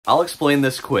I'll explain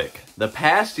this quick. The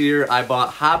past year, I bought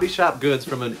hobby shop goods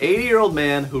from an 80-year-old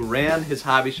man who ran his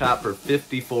hobby shop for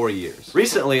 54 years.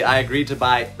 Recently, I agreed to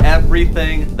buy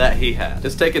everything that he had.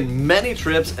 It's taken many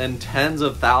trips and tens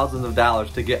of thousands of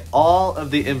dollars to get all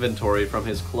of the inventory from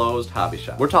his closed hobby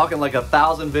shop. We're talking like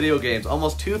 1,000 video games,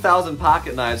 almost 2,000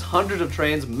 pocket knives, hundreds of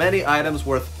trains, many items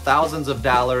worth thousands of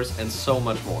dollars, and so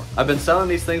much more. I've been selling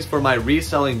these things for my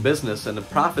reselling business and have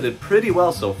profited pretty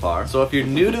well so far. So if you're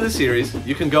new to the series,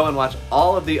 you can go and watch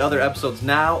all of the other episodes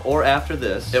now or after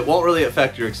this. It won't really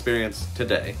affect your experience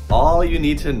today. All you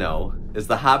need to know is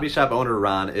the hobby shop owner,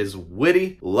 Ron, is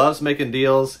witty, loves making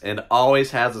deals, and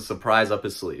always has a surprise up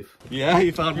his sleeve. Yeah,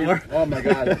 you found more? Oh my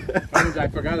God. I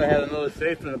forgot I had another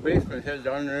safe in the basement. It has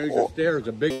underneath the stairs,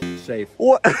 a big safe.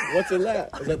 What? What's in that?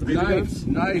 Is that the Knives.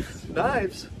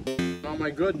 Knives? Oh my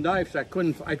good knives. I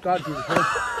thought you heard.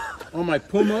 Oh my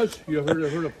Pumas. You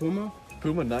heard of Puma?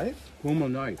 Puma knife? Puma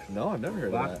knife. No, I've never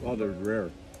heard of that. Oh, they're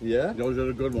rare. Yeah? Those are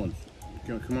the good ones.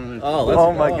 Come on in.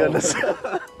 Oh my goodness.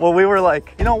 Well, we were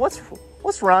like, you know,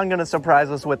 what's Ron gonna surprise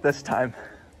us with this time?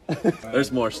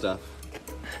 There's more stuff.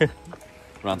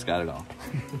 Ron's got it all.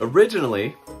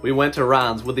 Originally, we went to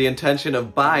Ron's with the intention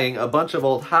of buying a bunch of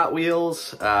old Hot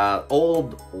Wheels,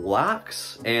 old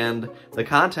locks, and the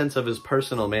contents of his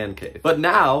personal man cave. But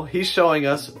now, he's showing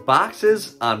us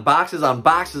boxes on boxes on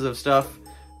boxes of stuff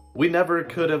we never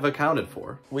could have accounted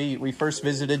for. We first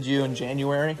visited you in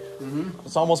January.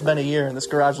 It's almost been a year, and this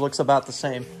garage looks about the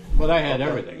same. But I had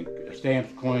everything.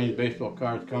 Stamps, coins, baseball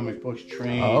cards, comic books,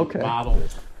 trains,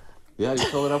 bottles. Yeah, you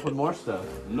filled it up with more stuff.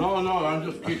 No, I'm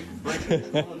just keep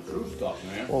going through stuff,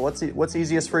 man. Well, what's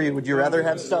easiest for you? Would you rather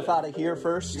have stuff out of here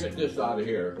first? Get this out of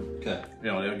here. Okay.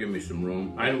 You know, they'll give me some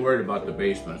room. I ain't worried about the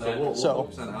basement. We'll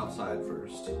focus on outside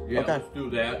first. Yeah, okay. Let's do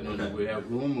that, and then if we have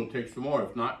room, we'll take some more.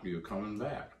 If not, you're coming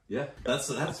back. Yeah,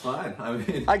 that's fine. I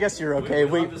mean, I guess you're okay.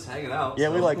 I'm just hanging out. Yeah,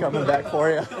 so. We like coming back for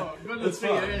you. Oh, good to see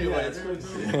you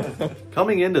anyway.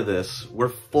 Coming into this, we're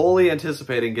fully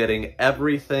anticipating getting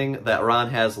everything that Ron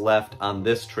has left on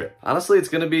this trip. Honestly, it's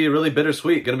going to be really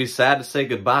bittersweet. Going to be sad to say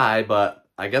goodbye, but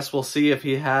I guess we'll see if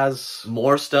he has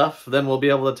more stuff than we'll be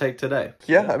able to take today.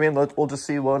 Yeah, I mean, we'll just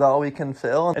see what all we can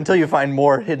fill until you find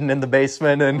more hidden in the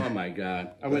basement. And oh my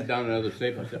God, I went down to another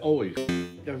safe. I said, "Oh,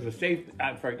 there was a safe.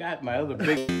 I forgot my other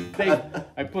big safe.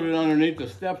 I put it underneath the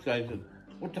steps. I said,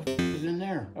 what the is in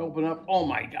there? I open up. Oh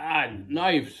my God,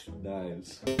 knives.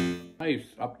 Knives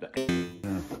Up the.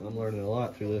 I'm learning a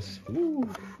lot through this. Ooh,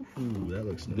 that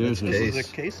looks This nice. is a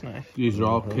case knife. These are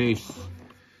all case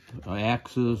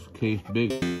axes,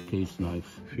 big case knives,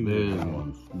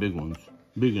 big ones.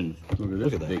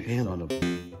 Look at that big handle.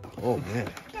 Oh man,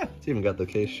 it's even got the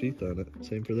case sheath on it.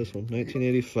 Same for this one.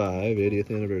 1985, 80th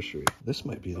anniversary. This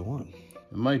might be the one.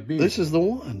 It might be. This is the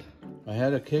one. I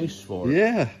had a case for it.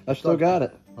 Yeah, I've still got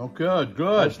it. Oh, good.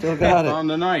 I've still got it. On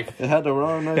the knife. It had the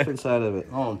wrong knife inside of it.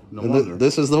 Oh, no wonder.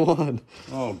 This is the one.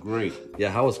 Oh, great.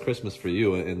 Yeah, how was Christmas for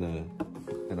you in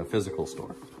a physical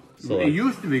store? So, it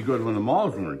used to be good when the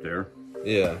malls weren't there.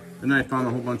 Yeah. And I found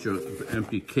a whole bunch of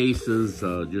empty cases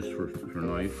just for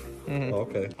knife. Mm-hmm.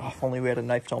 Okay. Oh, if only we had a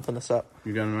knife to open this up.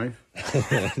 You got a knife?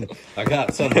 I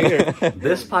got some here.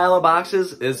 This pile of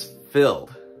boxes is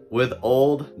filled with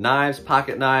old knives,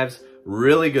 pocket knives,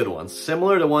 really good ones,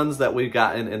 similar to ones that we've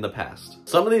gotten in the past.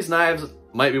 Some of these knives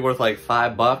might be worth like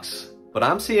 $5, but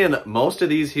I'm seeing most of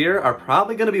these here are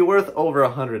probably gonna be worth over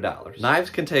 $100. Knives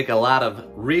can take a lot of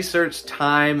research,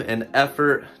 time, and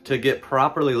effort to get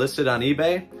properly listed on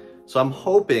eBay, so I'm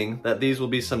hoping that these will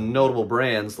be some notable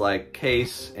brands like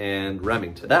Case and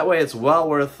Remington. That way it's well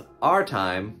worth our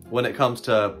time when it comes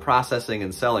to processing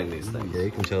and selling these things. Yeah,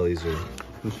 you can tell these are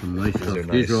nice stuff.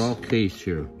 These are all case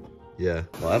here. Yeah,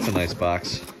 well that's a nice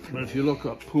box. But if you look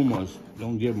up Pumas,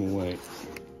 don't give them away.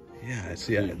 Yeah, I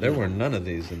see. There were none of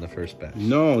these in the first batch.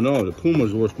 No, the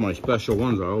Pumas were my special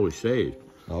ones I always saved.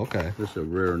 Oh, okay. This is a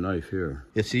rare knife here.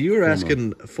 Yeah, see, you were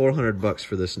asking $400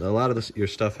 for this, and a lot of your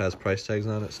stuff has price tags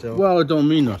on it still. Well, it don't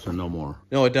mean nothing no more.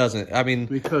 No, it doesn't. I mean...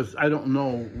 Because I don't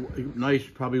know, knives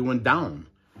probably went down.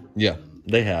 Yeah,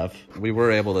 they have. We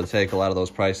were able to take a lot of those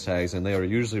price tags, and they were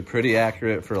usually pretty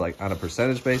accurate for, like, on a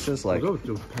percentage basis. Like,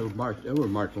 they were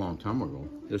marked a long time ago.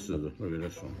 Look at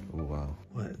this one. Oh, wow.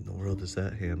 What in the world does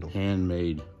that handle?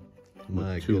 Handmade.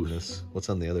 My goodness. What's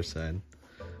on the other side?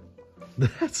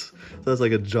 That's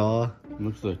like a jaw.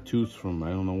 Looks like a tooth from, I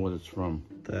don't know what it's from.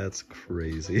 That's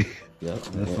crazy. Yep.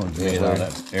 This one's made out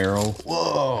of arrow.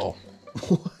 Whoa.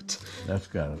 What? That's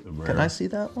got it. Can I see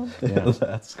that one? Yeah.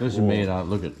 That's cool. This is made out,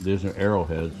 look at, these are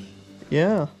arrowheads.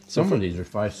 Yeah. Some of these are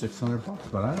 $500-600,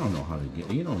 but I don't know how to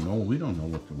get. You don't know. We don't know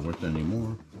what they're worth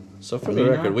anymore. So for the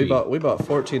record, we bought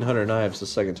 1,400 knives the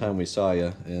second time we saw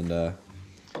you, and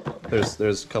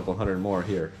there's a couple hundred more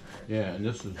here. Yeah, and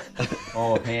this is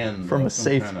all hand From a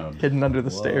safe hidden under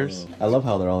the stairs. I love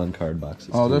how they're all in card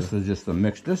boxes. Oh, too. this is just a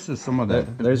mix. This is some of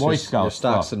that There's Boy your Scout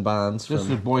stocks stuff. and bonds. This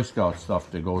is Boy Scout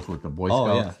stuff that goes with the Boy Oh,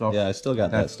 Scout yeah. stuff. Yeah, I still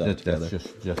got that stuff together.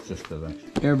 That's just the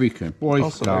every kind. Boy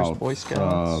Also, there's Scouts. Boy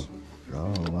Scouts.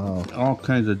 Oh wow! All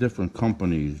kinds of different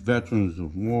companies, Veterans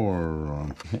of War.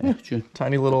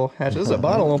 Tiny little hatch. This is a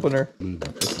bottle opener.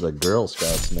 This is a Girl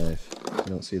Scouts knife. You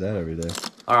don't see that every day.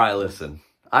 All right, listen.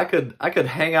 I could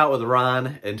hang out with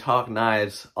Ron and talk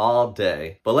knives all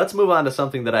day, but let's move on to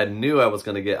something that I knew I was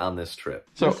going to get on this trip.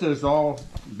 So this is all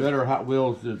better Hot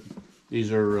Wheels.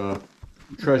 These are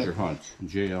treasure hunts,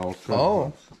 JL treasure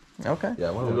hunts. Okay.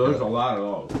 Yeah, There's a lot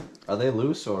of those. Are they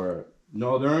loose or?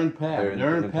 No, they're in packs.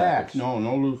 They're in packs. No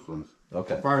loose ones.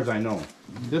 Okay. As far as I know.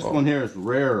 This one here is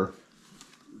rare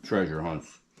treasure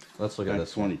hunts. Let's look at this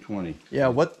 2020. Yeah.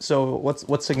 What's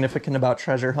significant about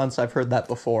treasure hunts? I've heard that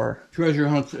before. Treasure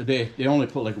hunts. They only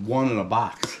put like one in a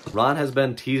box. Ron has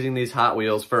been teasing these Hot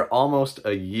Wheels for almost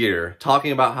a year,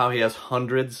 talking about how he has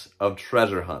hundreds of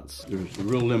treasure hunts. There's a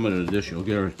real limited edition.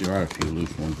 There are a few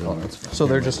loose ones. Oh, that's fine. So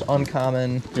they're just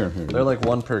uncommon. Here. They're like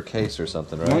one per case or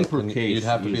something, right? One per And case, You'd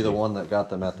have to be the usually. one that got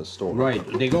them at the store. Right.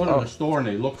 They go to the store and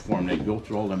they look for them. They go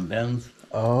through all them bins.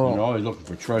 Oh. And they're always looking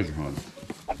for treasure hunts.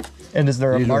 And is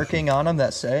there a These are- marking on them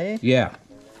that say? Yeah.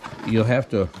 You'll have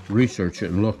to research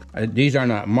it and look. These are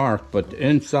not marked, but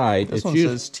inside This one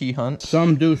says T Hunt.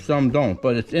 Some do, some don't.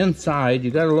 But it's inside.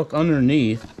 You got to look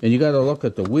underneath, and you got to look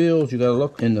at the wheels. You got to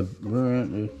look in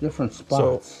the different So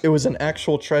spots. it was an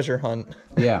actual treasure hunt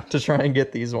Yeah. to try and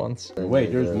get these ones.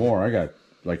 Wait, there's more. I got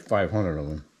like 500 of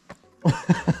them.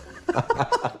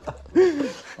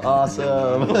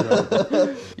 Awesome.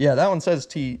 Yeah, that one says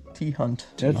T Hunt.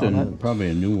 That's probably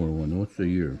a newer one. What's the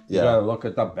year? Yeah. You got to look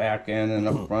at the back end and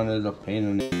the front of the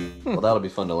paint. Well, that'll be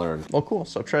fun to learn. Well, cool.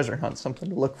 So treasure hunt, something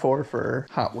to look for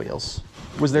Hot Wheels.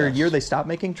 Was there a year they stopped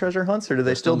making treasure hunts, or do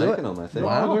they still do it? making them, I think.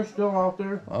 Wow, they're still out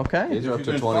there. Okay. These are If up you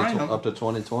to can find 'em. up to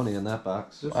 2020 in that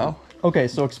box. Wow. Okay,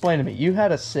 so explain to me. You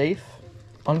had a safe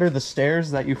under the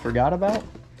stairs that you forgot about?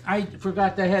 I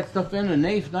forgot they had stuff in a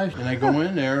knife, and I go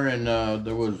in there and I'm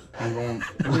going,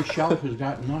 every shelf has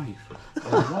got knife.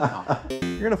 Wow.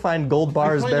 You're gonna find gold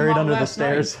bars cleaned them buried out under the last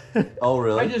stairs. Oh,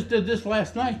 really? I just did this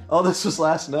last night. Oh, this was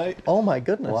last night? Oh my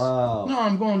goodness. Wow. No,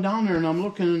 I'm going down there and I'm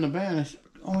looking in the bag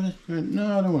and I said,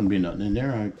 no, there wouldn't be nothing in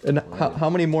there. And how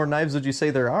many more knives would you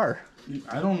say there are?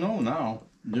 I don't know now.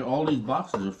 All these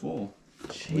boxes are full.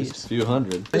 Jeez. A few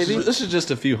hundred. This is just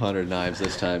a few hundred knives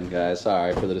this time, guys.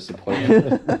 Sorry for the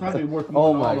disappointment. It's probably worth more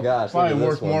Oh than my all the- gosh, Probably look at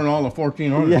worth this more one. than all the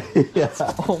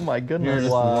 1,400. Oh my goodness.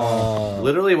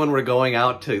 Literally, when we're going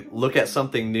out to look at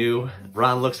something new,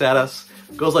 Ron looks at us,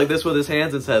 goes like this with his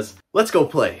hands and says, "Let's go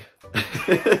play."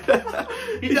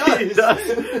 He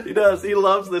does. He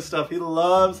loves this stuff. He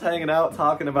loves hanging out,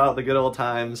 talking about the good old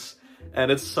times. And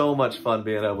it's so much fun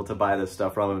being able to buy this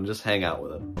stuff from him and just hang out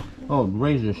with him. Oh,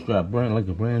 razor strap, like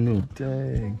a brand new.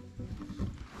 Dang.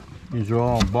 These are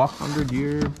all buck.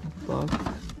 100-year buck.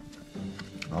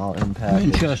 All in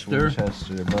package. Winchester.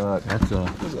 Winchester buck. That's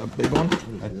a This is a big one.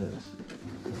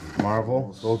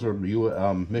 Marvel. Those are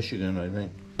Michigan, I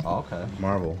think. Oh, okay.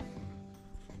 Marvel.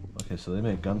 Okay, so they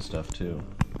make gun stuff too.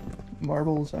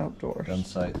 Marbles Outdoors. Gun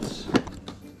sights.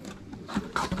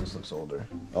 This looks older.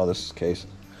 Oh, this is case.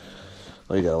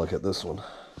 Oh, you gotta look at this one.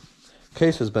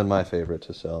 Case has been my favorite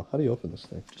to sell. How do you open this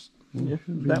thing? Just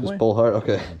That way. pull hard.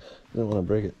 Okay. I didn't want to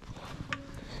break it.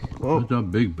 Whoa. That's a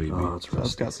big baby. Oh, it's So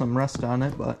it's got some rust on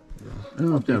it, but I don't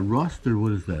know if that rust or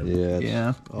what is that? Yeah. It's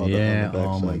yeah. all the- Yeah, on the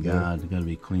oh my backside there. God, they gotta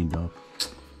be cleaned up.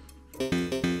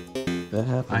 That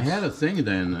happens. I had a thing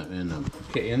then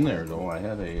in there though. I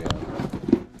had a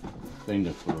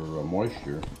thing for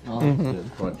moisture,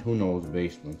 but who knows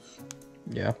basements.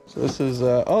 Yeah. So this is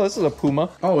this is a Puma.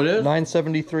 Oh, it is.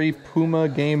 973 Puma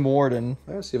Game Warden.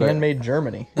 Let's see if I- Handmade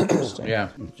Germany. Interesting. Yeah.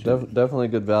 Definitely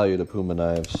good value to Puma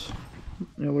knives.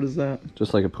 Yeah, what is that?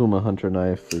 Just like a Puma Hunter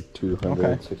knife for 200,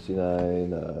 Okay.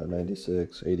 69,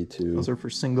 96, 82. Those are for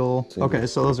single. Okay,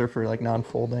 so those are for like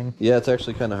non-folding. Yeah, it's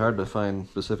actually kind of hard to find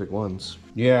specific ones.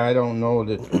 Yeah, I don't know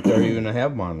that they're even gonna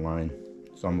have them online.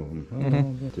 Some of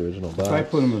them. The original box. If I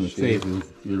put them in the sheet. safe, it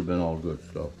would have been all good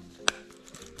stuff.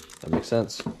 That makes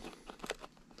sense.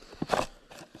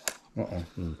 There's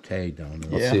a tag down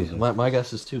there. Yeah. Let's see. My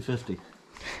guess is 250.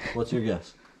 What's your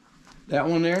guess? That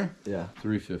one there, Yeah.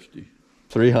 350.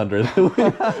 300.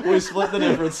 we split the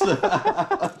difference.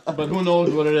 But who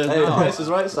knows what it is Hey, now? Price is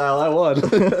Right style, I won.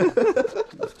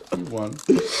 You won.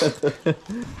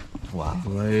 Wow.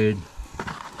 Blade.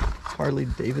 Harley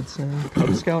Davidson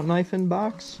Cub Scout knife in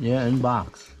box. Yeah, in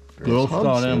box. Girl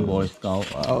Scout and Boy Scout.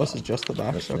 Oh, this is just the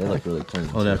box. They Okay. look really clean.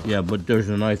 Oh, that's, yeah, but there's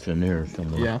a knife in here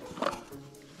somewhere. Yeah.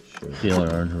 Taylor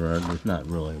Earnhardt. There's not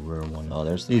really a rare one. Oh,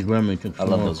 there's. These Remington. I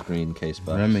love those green case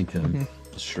bucks. Remington.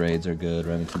 The Schrades are good.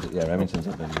 Remingtons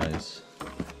have been nice.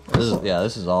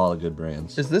 This is all good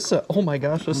brands. Is this a? Oh my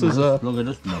gosh, this is a. Look at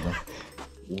this mother.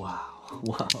 Wow.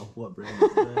 What brand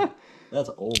is that? That's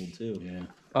old too.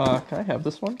 Yeah. Can I have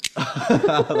this one?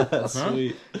 That's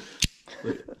sweet.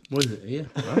 What is it? Yeah.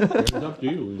 It's up to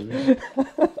you.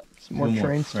 Some more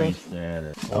train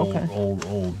stuff. Okay.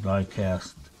 Old die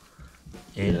cast.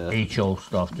 HO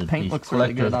stuff. That Paint these looks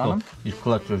really good on them. These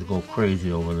collectors go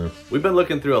crazy over this. We've been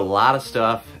looking through a lot of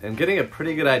stuff and getting a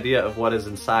pretty good idea of what is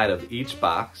inside of each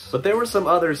box. But there were some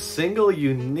other single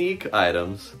unique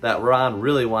items that Ron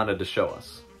really wanted to show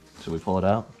us. Should we pull it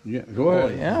out? Yeah, go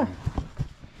ahead. Yeah.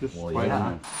 Just Well,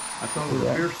 Spiderman. I thought it was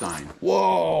a beer sign.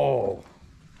 Whoa.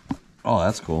 Oh,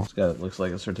 that's cool. It looks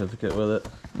like a certificate with it.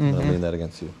 I'll lean that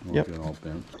against you. Yep. Looking all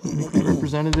bent.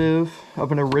 Representative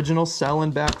of an original cell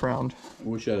and background. I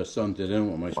wish I'd have sent it in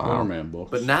with my Spider-Man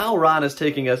books. But now Ron is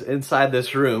taking us inside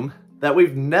this room that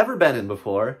we've never been in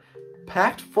before,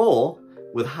 packed full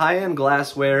with high-end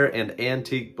glassware and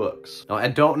antique books. Now, I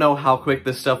don't know how quick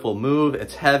this stuff will move.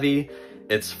 It's heavy,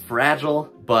 it's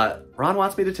fragile, but Ron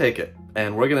wants me to take it,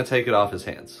 and we're gonna take it off his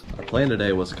hands. Our plan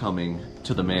today was coming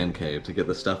to the man cave to get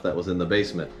the stuff that was in the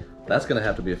basement. That's gonna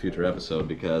have to be a future episode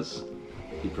because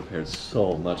he prepared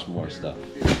so much more stuff.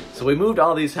 So we moved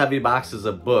all these heavy boxes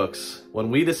of books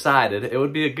when we decided it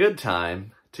would be a good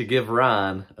time to give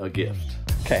Ron a gift.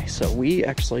 Okay, so we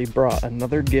actually brought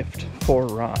another gift for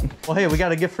Ron. Well, hey, we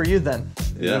got a gift for you then.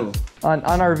 Yeah. On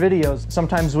our videos,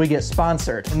 sometimes we get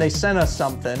sponsored, and they sent us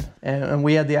something, and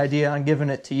we had the idea on giving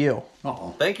it to you.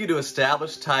 Uh-oh. Thank you to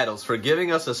Established Titles for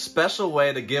giving us a special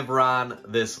way to give Ron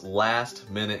this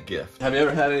last-minute gift. Have you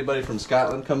ever had anybody from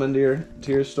Scotland come into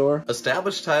your store?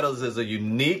 Established Titles is a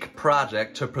unique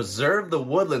project to preserve the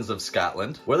woodlands of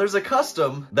Scotland, where there's a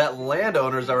custom that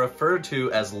landowners are referred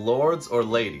to as lords or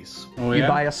ladies. Oh, You yeah?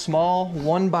 buy a small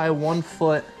 1 by 1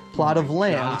 foot plot of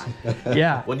land.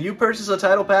 Yeah. When you purchase a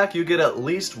title pack, you get at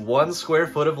least 1 square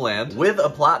foot of land with a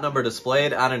plot number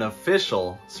displayed on an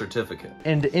official certificate.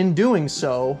 And in doing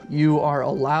so, you are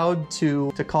allowed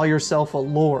to call yourself a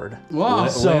lord. Wow.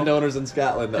 Landowners in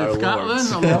Scotland are Scotland,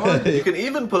 lords. a lord? You can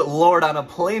even put lord on a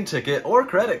plane ticket or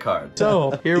credit card.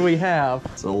 So here we have.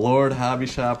 It's a Lord Hobby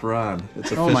Shop Ron.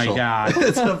 It's official. Oh my God.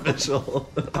 It's official.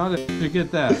 How did you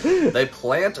get that? They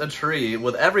plant a tree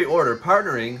with every order,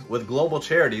 partnering with global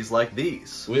charities like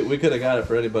these. We could have got it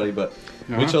for anybody, but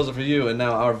we chose it for you, and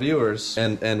now our viewers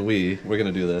and we're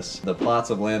gonna do this. The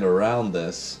plots of land around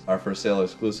this are for sale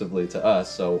exclusively to us,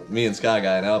 so me and Sky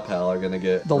Guy and Alpal are gonna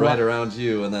get right around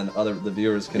you, and then the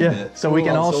viewers can get. So we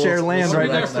can all share land right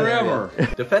there next to it. forever.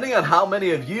 Depending on how many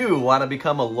of you want to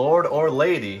become a lord or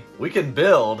lady, we can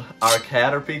build our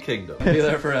Caterpie Kingdom. Be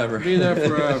there forever. Be there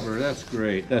forever. That's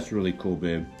great. That's really cool,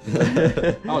 babe.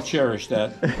 I'll cherish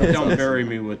that. Don't bury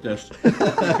me with this.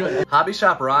 Hobby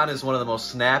Shop Ron is one of the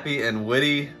most snappy and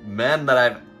witty men that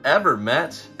I've ever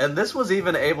met, and this was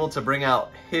even able to bring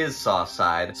out his soft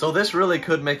side, so this really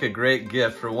could make a great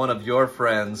gift for one of your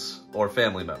friends or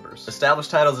family members. Established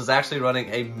Titles is actually running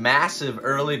a massive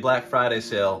early Black Friday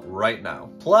sale right now.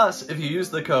 Plus, if you use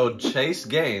the code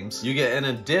CHASEGAMES, you get an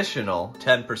additional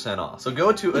 10% off. So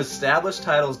go to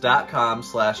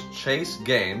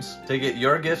establishedtitles.com/chasegames to get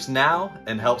your gifts now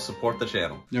and help support the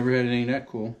channel. Never had anything that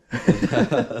cool.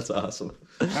 That's awesome.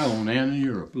 I own land in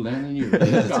Europe. Land in Europe.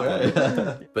 That's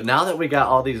right. But now that we got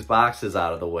all these boxes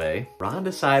out of the way, Ron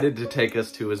decided to take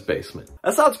us to his basement.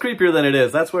 That sounds creepier than it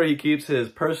is. That's where he keeps his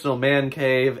personal man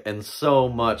cave and so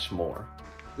much more.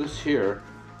 This here,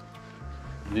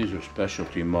 these are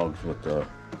specialty mugs with the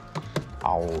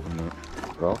owl in it.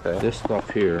 Okay. This stuff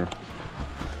here,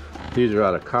 these are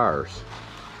out of cars.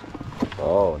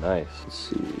 Oh, nice. Let's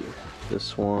see.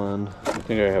 This one. I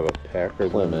think I have a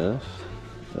Packard. Plymouth.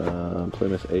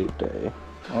 Plymouth 8-day.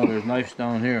 Oh, there's knives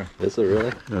down here. Is it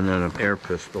really? And then an air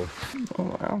pistol. Oh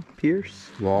wow, Pierce.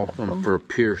 Waltham for a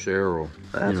Pierce arrow.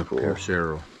 That's cool. Pierce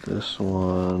arrow. This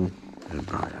one. And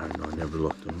I don't know, I never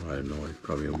looked them. I know I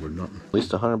probably over nothing. At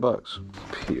least $100.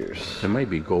 Pierce. It might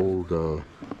be gold,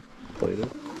 Plated,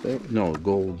 I think. no,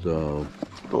 gold, Gold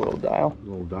dial.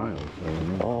 gold dials. I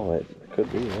don't know. Oh, it could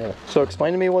be, yeah. So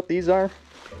explain to me what these are.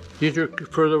 These are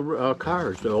for the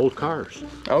cars, the old cars.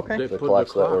 Okay. They The put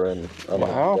clocks that were in on the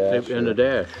Wow. dash. in the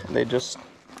dash. They just.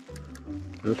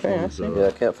 This Okay, I one's, see. Yeah,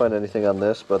 I can't find anything on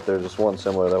this, but there's just one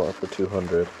similar that went for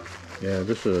 200. yeah,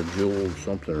 this is a jewel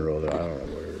something or other. I don't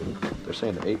know what it is. They're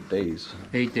saying 8 days.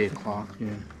 8-day clock. Yeah.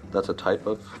 That's a type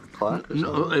of clock or something?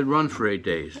 No, it runs for 8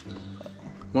 days.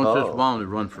 Once Oh. it's wound, it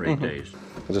runs for 8 days.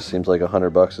 It just seems like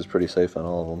 $100 is pretty safe on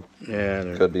all of them.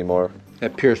 Yeah. Could be more.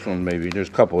 That Pierce one maybe. There's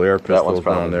a couple air That one's pistols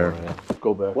probably on there. more, yeah.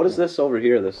 Go back. What is this over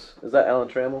here? Is that Alan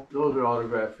Trammell? Those are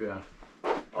autographed, yeah.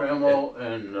 Trammell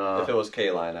and If it was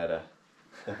K-Line, I'd have.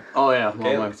 oh yeah,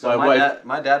 well, So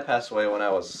my dad passed away when I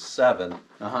was 7.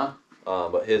 Uh-huh.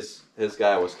 But his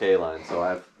guy was K-Line,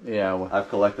 so Yeah, well, I've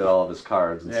collected all of his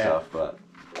cards and Yeah. stuff. But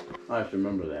I have to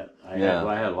remember that. I Yeah.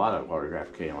 had a lot of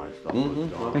autographed K-line stuff.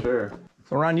 I'm sure.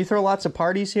 So Ron, you throw lots of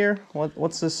parties here.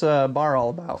 What's this bar all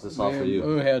about? This is all for you.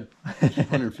 We had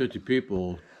 150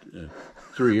 people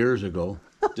 3 years ago.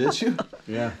 Did you?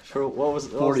 Yeah. For what was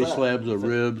 40 was that? slabs of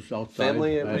ribs outside.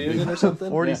 Family I had reunion or something?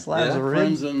 40 Yeah. slabs of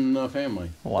friends ribs. and family.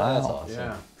 Wow. That's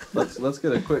awesome. Let's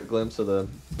get a quick glimpse of the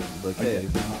cave.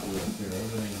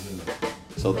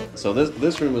 So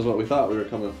this room is what we thought we were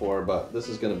coming for, but this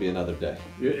is going to be another day.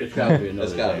 It's got to be another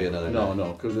It's gotta day. be another No, day.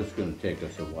 no, because it's going to take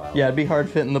us a while. Yeah, it'd be hard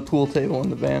fitting the pool table in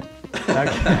the van.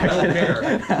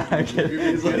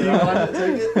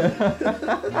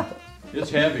 It's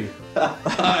heavy.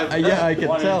 Yeah, I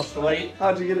can tell. Slate.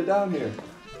 How'd you get it down here?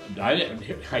 I didn't.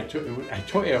 I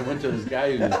told you I went to this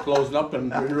guy who was closing up in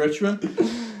Richmond,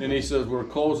 and he says we're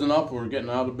closing up, we're getting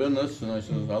out of business, and I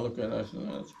said I look at it, I said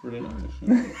that's pretty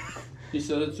nice. He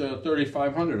said it's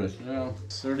 3,500. I said well,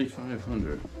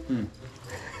 3,500. I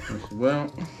said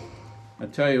well, I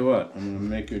tell you what, I'm gonna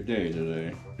make your day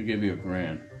today. I'll give you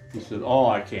 $1,000. He said oh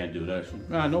I can't do that. I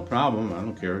said no problem, I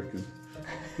don't care.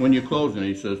 When you closing?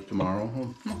 He says tomorrow.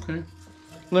 Oh, okay,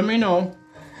 let me know.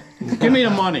 Give me the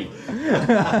money.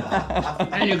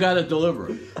 And you gotta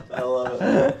deliver it. I love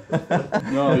it.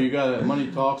 No, you gotta,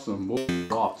 money talks and bull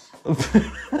talks.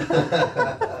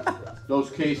 Those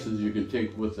cases you can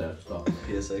take with that stuff.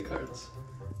 PSA cards.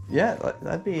 Yeah,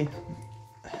 that'd be.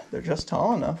 They're just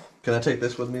tall enough. Can I take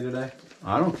this with me today?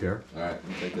 I don't care. All right,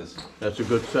 I'll take this. That's a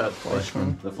good set.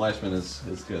 Flashman. The Flashman is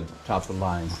good. Top of the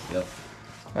line. Yep.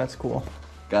 That's cool.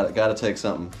 Got to take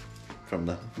something from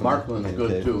the. Markland's the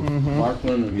good cave. too.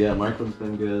 Markland Yeah, Markland's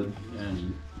been good.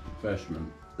 and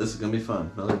Freshman. This is gonna be fun.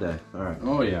 Another day. All right.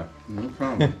 Oh yeah, no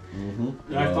problem.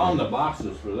 I found the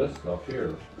boxes for this stuff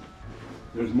here.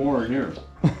 There's more in here.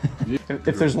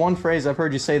 If there's one phrase I've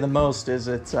heard you say the most, is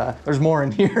it's there's more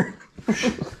in here.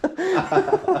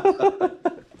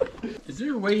 Is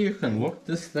there a way you can look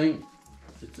this thing?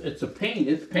 It's a paint.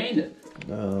 It's painted.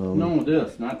 No,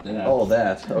 this, not that. Oh,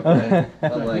 that. Okay.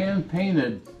 It's I'm a like, hand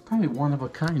painted. Probably one of a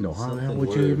kind though. How the hell Something would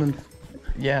you weird. even?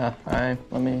 Yeah,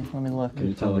 let me look. can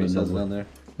you tell what it says down there?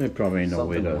 There probably ain't no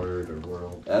way Something to. word or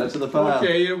world. Add it to the file.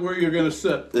 Okay, where you're gonna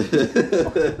sit?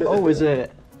 Oh, is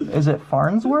it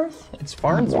Farnsworth? It's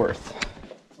Farnsworth.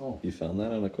 You found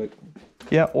that on a quick.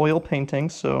 Yeah, oil painting.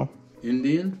 So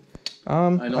Indian?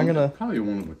 I'm I don't. gonna. Probably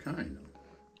one of a kind.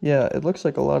 Yeah, it looks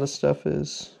like a lot of stuff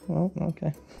is. Well,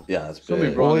 okay. Yeah, that's Somebody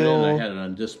big. brought it in. Oil. I had it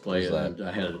on display, What's and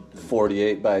I had it.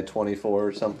 48 by 24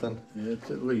 or something.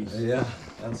 It's at least Yeah,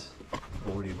 that's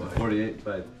 40 by 48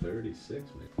 by 36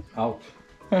 maybe. out.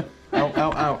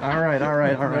 Ow. All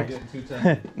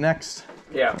right. Next.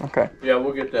 Yeah. Okay. Yeah,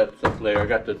 we'll get that stuff later. I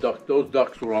got the duck. Those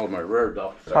ducks were all my rare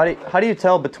ducks. How do you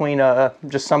tell between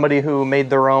just somebody who made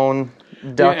their own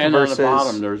duck and versus? on the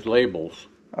bottom there's labels.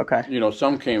 Okay. You know,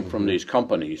 some came from these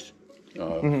companies,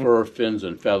 Fur, Fins,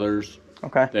 and Feathers.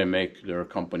 Okay. They make their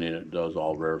company that does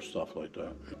all rare stuff like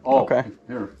that. Oh, Okay.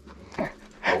 Here.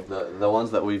 The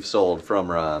ones that we've sold from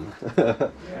Ron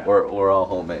were all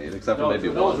homemade, except for maybe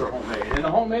those one. are homemade. And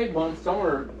the homemade ones, some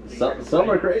are Some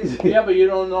are crazy. Yeah, but you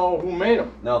don't know who made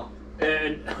them. No.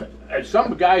 And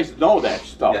some guys know that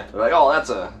stuff. Yeah. They're like, oh, that's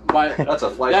a But that's a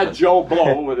Fleischmann. that Joe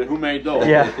Blow, with who made those?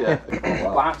 Yeah. Yeah. Oh,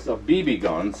 wow. Box of BB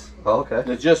guns. Oh, okay.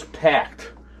 They're just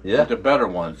packed Yeah. with the better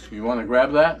ones. You want to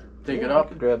grab that? Take it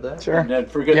up? Grab that. Sure. And then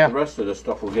forget Yeah. the rest of the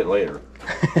stuff we'll get later.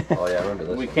 Oh yeah, I remember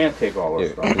this. We can't take all this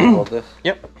Here, stuff. can you hold this?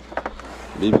 Yep.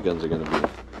 BB guns are gonna be.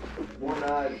 More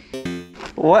knives.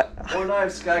 What? More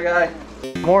knives, Sky Guy.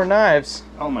 More knives.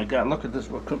 Oh my God! Look at this.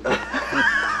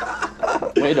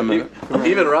 Wait a minute.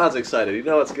 Even Ron's excited. You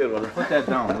know it's a good one. Put that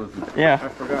down. Listen. Yeah. I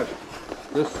forgot.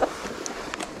 This.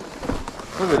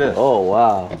 Look at this. Oh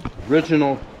wow.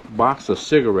 Original box of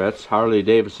cigarettes. Harley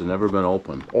Davidson. Never been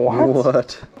opened.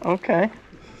 What? Okay.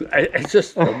 It's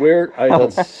just a weird.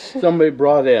 Somebody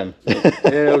brought in, and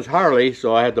it was Harley,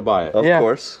 so I had to buy it. Of Yeah.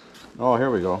 course. Oh,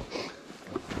 here we go.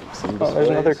 Oh, there's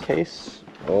another case.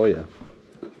 Oh yeah.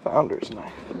 Founder's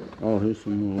knife. Oh, here's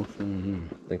some more thing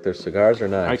here. Think they're cigars or I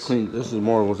knives? cleaned. This is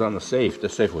more was on the safe. The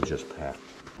safe was just packed.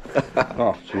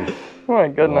 Oh, jeez. Oh my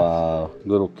goodness. Wow.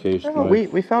 Little case. Oh,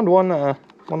 we found one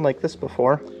like this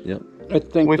before. Yep. I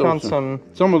think We those found are- some.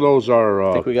 Some of those are.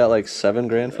 I think we got like $7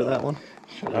 grand for that one.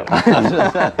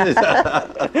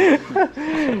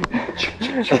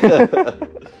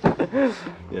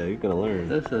 Yeah, you're gonna learn.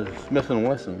 This is Smith and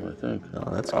Wesson, I think.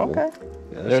 Oh, that's cool. Okay.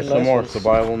 Yeah, There's some nice more ones.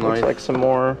 survival Looks knives. like some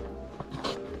more.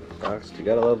 Boxed. You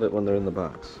gotta love it when they're in the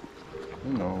box.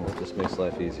 No, It just makes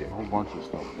life easier. a whole bunch of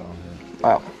stuff down here.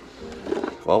 Wow.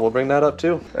 Well, we'll bring that up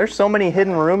too. There's so many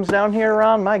hidden rooms down here,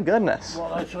 Ron. My goodness.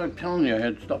 Well, that's what I'm telling you. I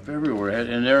had stuff everywhere.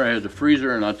 In there, I had the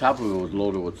freezer, and on top of it was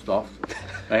loaded with stuff.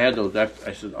 I had those. I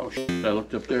said, "Oh shit!" I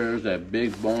looked up there. There's that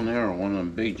big bone arrow, one of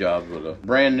them big jobs with a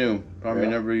brand new, probably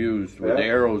never used, with the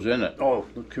arrows in it. Oh,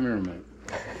 look, come here a minute.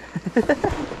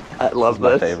 I love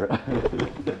My this. favorite.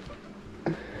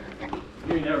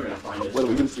 You're never gonna find this. What are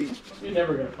we gonna see? You're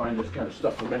never gonna find this kind of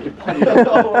stuff from anybody.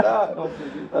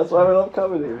 That's why we love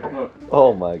coming here. Look,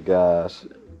 Oh my gosh.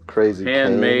 Crazy. cane.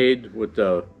 handmade with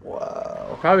the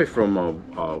Wow. probably from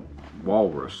a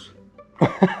walrus.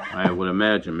 I would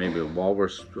imagine maybe a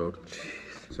walrus,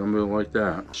 something like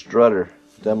that. Strutter.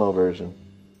 Demo version.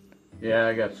 Yeah,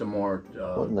 I got some more.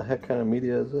 What in the heck kind of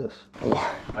media is this?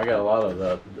 I got a lot of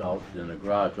that out in the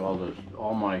garage.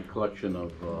 All my collection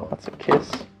of That's a Kiss.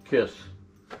 Kiss.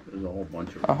 There's a whole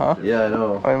bunch of. Uh-huh. Yeah, I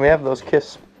know. I mean, we have those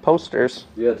Kiss posters.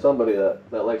 You had somebody that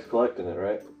likes collecting it,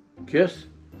 right? Kiss.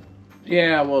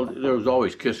 Yeah, well, there was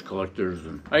always Kiss collectors,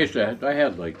 and I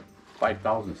had like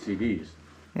 5,000 CDs.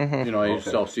 Mm-hmm. You know, I used to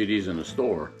sell CDs in the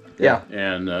store. Yeah.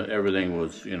 And everything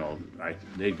was, you know,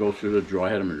 they'd go through the drawer.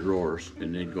 I had them in drawers,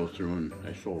 and they'd go through, and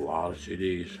I sold a lot of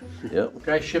CDs. Yep.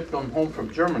 Guy shipped them home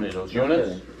from Germany. Those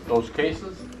units, those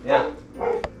cases. Yeah.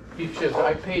 He says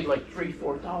I paid like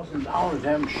 $3,000-4,000 to have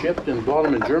them shipped and bought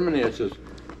them in Germany. I says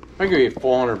I give you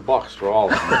 $400 for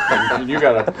all of them, and you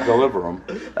gotta deliver them.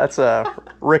 That's a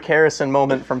Rick Harrison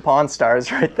moment from Pawn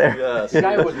Stars right there. Yes. The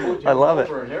guy was moved I love it.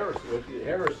 over in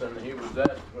Harrison. He was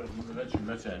at.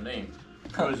 Mention that name.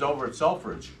 He was over at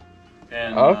Selfridge,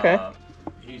 and Okay.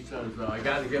 he says I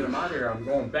got to get him out of here. I'm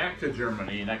going back to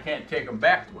Germany, and I can't take him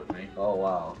back with me. Oh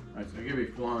wow. I said, give me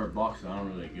 $400. I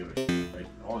don't really give a shit.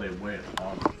 All they weigh is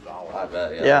 $100. I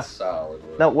bet. Yeah. Yeah. That's solid.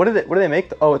 Wood. Now, what do they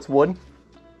make? Oh, it's wood?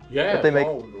 Yeah, What they make-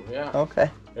 yeah.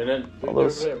 Okay. And then All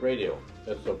there's those- that radio.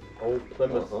 That's the old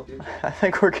Plymouth. I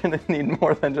think we're going to need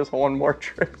more than just one more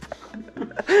trip.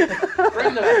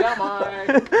 Bring the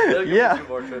semi. They'll give Yeah. me 2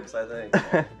 more trips, I think.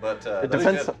 But that's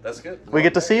depends- good. That's good. We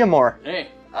get to see him more. Hey,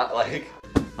 That's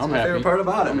I'm my happy. favorite part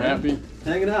about it, I'm man. happy.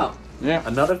 Hanging out. Yeah.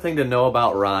 Another thing to know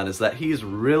about Ron is that he's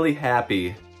really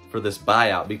happy for this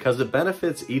buyout because it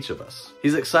benefits each of us.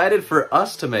 He's excited for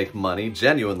us to make money,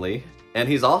 genuinely, and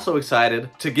he's also excited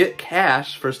to get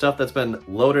cash for stuff that's been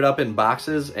loaded up in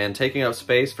boxes and taking up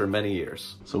space for many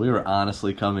years. So we were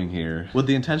honestly coming here with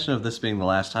the intention of this being the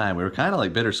last time. We were kind of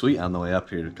like bittersweet on the way up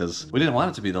here because we didn't want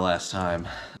it to be the last time,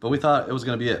 but we thought it was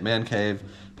gonna be it. Man cave,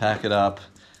 pack it up,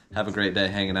 have a great day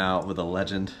hanging out with a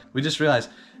legend. We just realized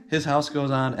his house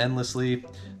goes on endlessly.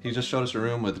 He just showed us a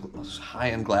room with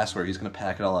high-end glassware. He's gonna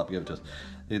pack it all up, give it to us.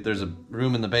 There's a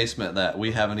room in the basement that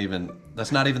we haven't even,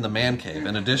 that's not even the man cave,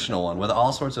 an additional one with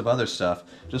all sorts of other stuff.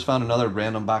 Just found another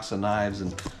random box of knives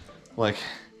and like,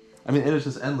 I mean, it is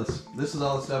just endless. This is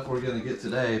all the stuff we're gonna get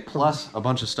today, plus a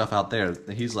bunch of stuff out there.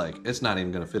 He's like, it's not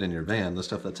even gonna fit in your van, the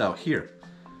stuff that's out here.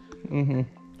 Mm-hmm.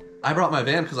 I brought my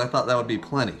van because I thought that would be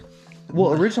plenty.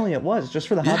 Well, originally it was just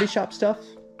for the hobby shop stuff,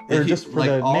 or He- just for like,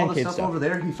 the all man the cave stuff stuff. over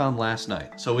there he found last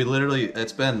night. So we literally,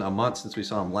 it's been a month since we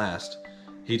saw him last.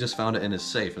 He just found it in his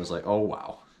safe and was like, oh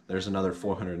wow, there's another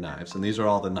 400 knives, and these are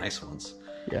all the nice ones.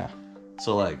 Yeah.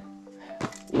 So like,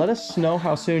 Let us know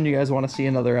how soon you guys want to see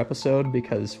another episode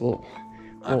because we'll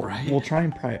Right. we'll try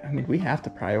and I mean, we have to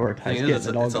prioritize thing getting is,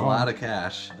 it all it's a going. lot of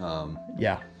cash.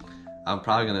 Yeah. I'm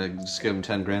probably gonna just give him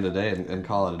 10 grand a day and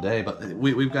call it a day. But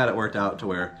we've got it worked out to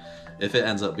where if it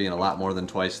ends up being a lot more than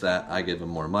twice that, I give him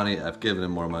more money. I've given him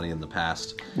more money in the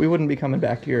past. We wouldn't be coming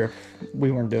back here if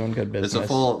we weren't doing good business. It's a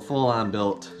full-on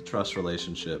built trust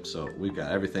relationship. So we've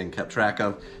got everything kept track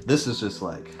of. This is just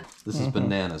like, this is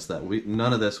bananas that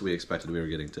none of this we expected we were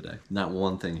getting today. Not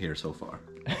one thing here so far.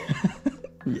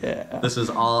 Yeah. This is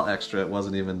all extra. It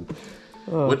wasn't even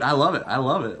I love it. I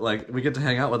love it. Like, we get to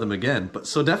hang out with him again. But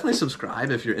so definitely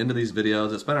subscribe if you're into these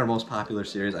videos. It's been our most popular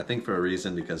series, I think, for a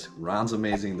reason, because Ron's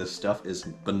amazing. This stuff is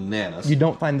bananas. You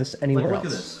don't find this anywhere Look else.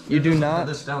 at this. You do not.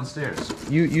 This downstairs.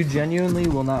 You genuinely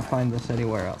will not find this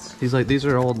anywhere else. He's like, these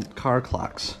are old car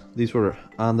clocks. These were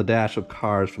on the dash of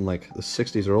cars from like the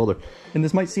 60s or older. And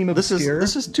this might seem obscure.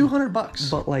 This is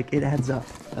 $200. But like, it adds up.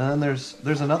 And then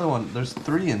there's another one. There's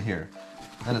 3 in here,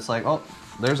 and it's like, oh,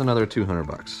 there's another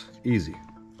 $200. Easy.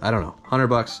 I don't know,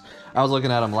 $100. I was looking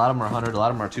at them. A lot of them are 100. A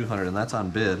lot of them are 200, and that's on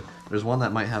bid. There's one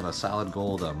that might have a solid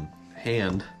gold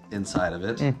hand inside of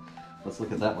it. Let's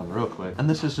look at that one real quick. And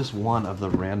this is just one of the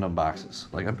random boxes.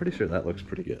 Like, I'm pretty sure that looks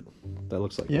pretty good. That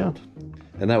looks like gold.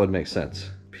 And that would make sense.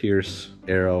 Pierce,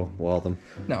 Arrow, Waltham.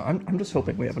 No, I'm just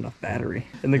hoping we have enough battery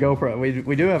in the GoPro.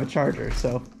 We do have a charger,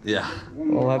 so yeah.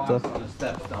 We'll have to. On the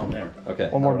steps down there. Okay.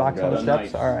 One more box on the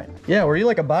steps. All right. Yeah, were you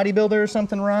like a bodybuilder or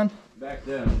something, Ron? Back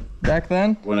then. Back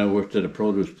then? When I worked at a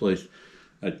produce place,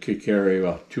 I'd carry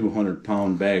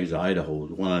 200-pound bags of Idaho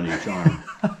with one on each arm.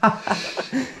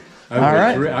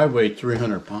 I weighed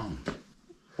 300 pounds.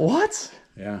 What?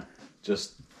 Yeah.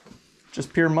 Just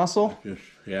pure muscle?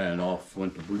 And off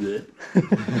went to boot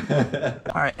it.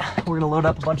 All right, we're gonna load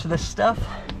up a bunch of this stuff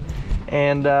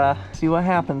and see what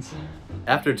happens.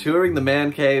 After touring the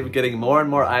man cave, getting more and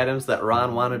more items that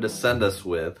Ron wanted to send us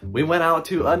with, we went out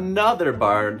to another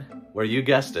barn where, you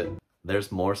guessed it,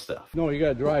 there's more stuff. No, you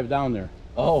gotta drive down there.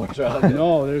 Oh,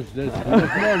 No, there's more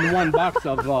than one box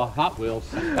of Hot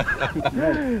Wheels.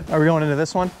 Are we going into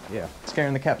this one? Yeah.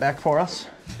 Scaring the cat back for us.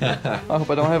 I hope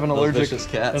I don't have an allergic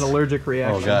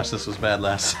reaction. Oh gosh, this was bad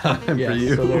last time for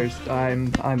you. So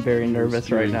I'm very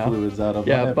nervous right now.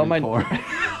 But my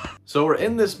So we're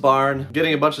in this barn,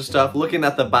 getting a bunch of stuff, looking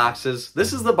at the boxes.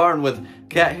 This is the barn with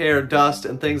cat hair, dust,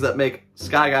 and things that make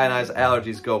Sky Guy and I's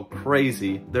allergies go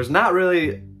crazy. There's not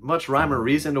really much rhyme or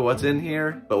reason to what's in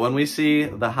here, but when we see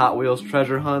the Hot Wheels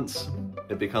treasure hunts,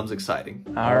 it becomes exciting.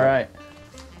 All right.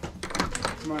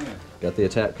 Come on in. Got the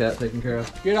attack cat taken care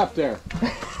of? Get up there.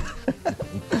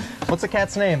 What's the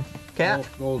cat's name? Cat?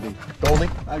 Goldie. Goldie?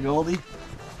 Hi, Goldie.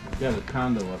 Got a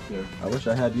condo up there. I wish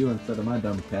I had you instead of my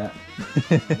dumb cat.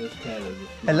 This cat is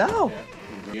Hello. Cat.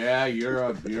 Yeah, you're a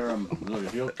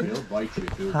look, he'll bite you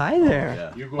too. Hi there.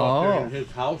 Yeah. You go up there in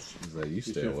his house. He's like, you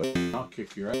stay said, away. I'll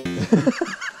kick your ass.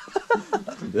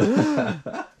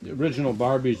 The original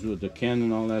Barbies with the Ken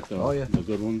and all that. The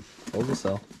good ones.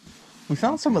 Oversell. We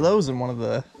found some of those in one of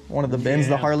the bins,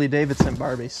 the Harley Davidson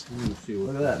Barbies. Let me see what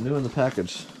Look at that, new in the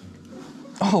package.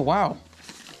 Oh wow,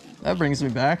 that brings me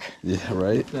back. Yeah,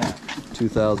 right?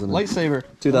 2000. Lightsaber.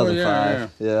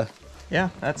 2005. Yeah. Yeah,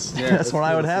 that's when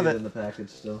I would have it. In the package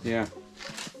still. Yeah.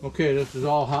 Okay, this is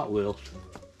all Hot Wheels.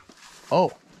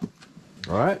 Oh.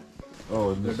 All right.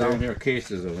 Oh, They're down here,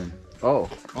 cases of them. Oh.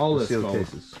 All this sealed goes.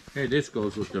 cases. Hey, this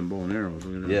goes with them bow and arrows.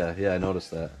 Look at that. Yeah, I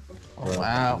noticed that. Oh,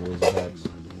 wow. Those are bags.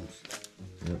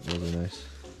 Yep, those are nice.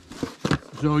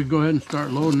 So we go ahead and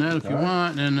start loading that if you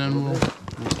want, and then we'll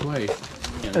play.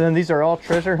 And then these are all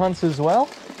treasure hunts as well?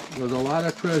 There's a lot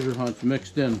of treasure hunts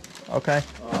mixed in. Okay.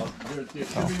 There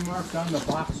should be marked on the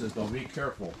boxes, though. Be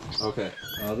careful. Okay.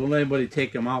 Don't let anybody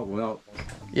take them out without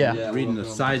reading the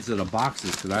sides of the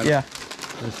boxes. Cause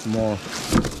there's more.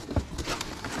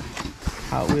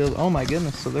 Hot Wheels. Oh my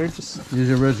goodness. So they're just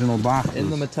These original boxes. in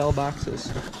the Mattel boxes.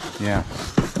 Yeah.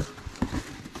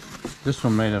 This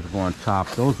one may have to go on top.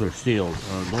 Those are sealed.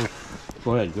 Those.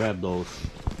 Go ahead, grab those.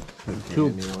 Two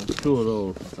of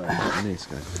those. Nice,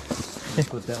 guys.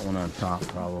 Put that one on top,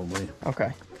 probably.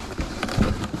 Okay.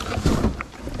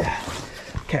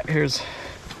 Cat here's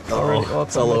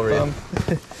It's all over you.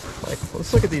 Like,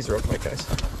 let's look at these real quick, guys.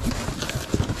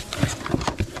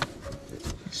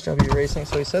 HW Racing.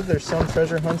 So he said there's some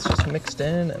treasure hunts just mixed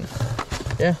in, and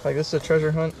yeah, like this is a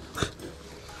treasure hunt.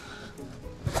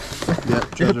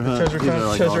 Yep, treasure hunt. Treasure These hunt, are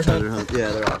like treasure all treasure hunt. hunt.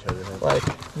 Yeah, they're all treasure hunt.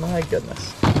 Like, my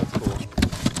goodness. That's cool.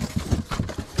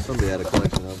 Somebody had a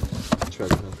collection of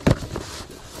treasure hunt.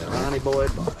 And Ronnie Boy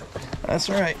bought it. That's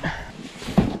right.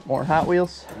 More Hot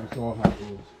Wheels. That's all Hot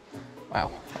Wheels.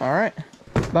 Wow. All right.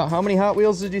 About how many Hot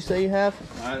Wheels did you say you have?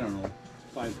 I don't know.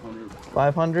 500.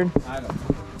 500? I don't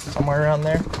know. Somewhere around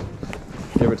there?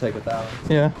 Give or take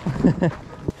 1,000. Yeah.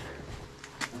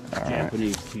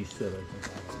 Japanese tea set, I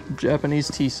think. Japanese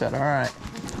tea set. All right.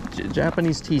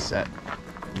 Japanese tea set.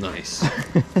 Nice.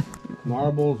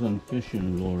 Marbles and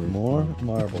fishing lures. More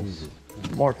marbles.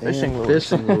 More fishing lures.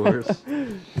 Fishing lures.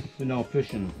 No,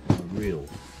 fishing reels.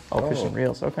 Oh, fishing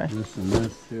reels. Okay. This and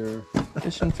this here.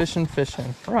 Fishing, fishing,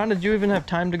 fishing. Ron, did you even have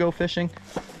time to go fishing?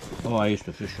 Oh, I used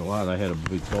to fish a lot. I had a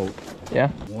big boat. Yeah.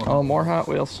 Oh, more Hot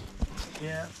Wheels.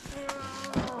 Yeah.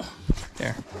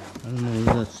 Here. I don't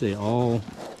know, let's see, all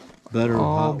better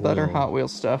All Hot better Wheels. Hot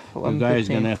Wheels stuff. The 11, guy's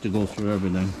 15. gonna have to go through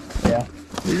everything. Yeah.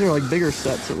 These are like bigger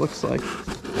sets, it looks like.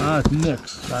 It's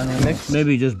mixed. I don't know. Mixed?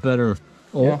 Maybe just better,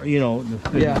 Yeah. you know, the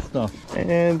bigger Yeah. stuff.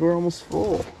 And we're almost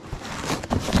full.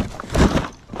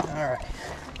 Alright.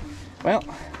 Well,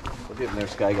 We'll get in there,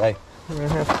 Sky Guy. we're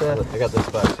gonna have to I got this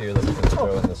box here that we can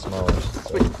throw in the smaller.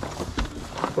 Sweet.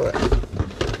 Put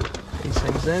these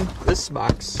things in. This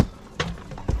box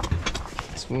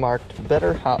is marked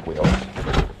Better Hot Wheels.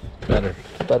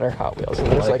 Better Hot Wheels.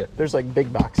 And there's like it. there's like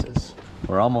big boxes.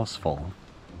 We're almost full,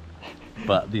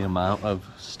 but the amount of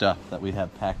stuff that we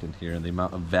have packed in here and the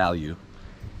amount of value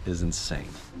is insane.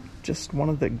 Just one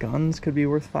of the guns could be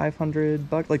worth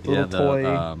 $500, like the Yeah, little toy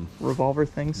the, revolver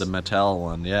things. The Mattel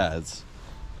one, yeah, it's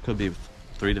could be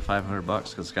 $300 to $500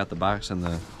 because it's got the box and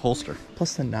the holster.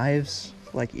 Plus the knives,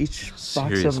 like each box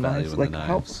Serious of value knives. in Like the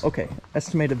how? knives. Okay,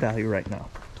 estimated value right now.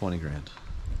 20 grand.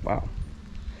 Wow.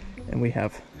 And we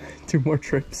have 2 more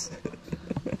trips.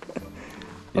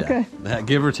 Yeah, Okay. that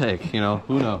give or take, you know,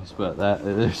 who knows, but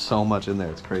there's so much in there,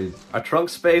 it's crazy. Our trunk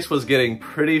space was getting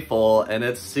pretty full and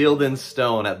it's sealed in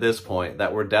stone at this point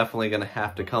that we're definitely gonna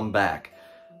have to come back.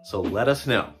 So let us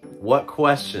know, what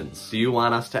questions do you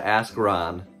want us to ask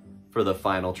Ron for the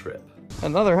final trip?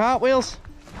 Another Hot Wheels.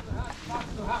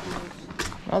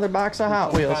 Another box of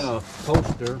Hot Wheels. Kind of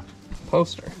poster,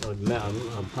 Poster.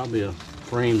 probably a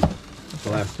frame.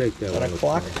 So I have to take that And one. a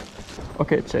clock.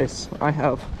 Okay, Chase, I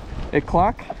have a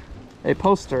clock, a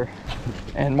poster,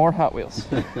 and more Hot Wheels.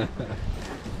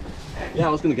 Yeah, I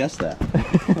was gonna guess that.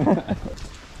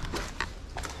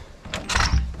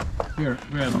 Here,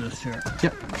 grab this here.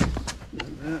 Yep.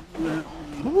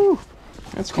 Woo,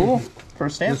 that's cool. For a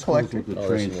stamp This goes collector. with the Oh,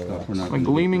 train this is stuff. We're not A gonna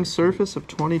gleaming get surface of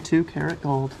 22 karat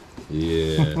gold.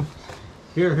 Yeah.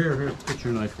 Here, put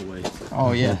your knife away.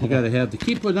 Oh yeah. You gotta have to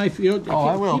keep a knife. You know, Oh,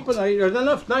 I will. Keep a knife. There's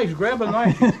enough knives. Grab a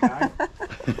knife.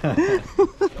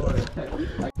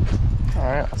 All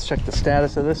right, let's check the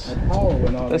status of this. Power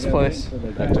went out. This I gotta place. wait for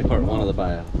the Back to guy part come one of the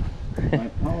out. buyout. My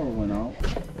power went out.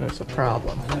 There's a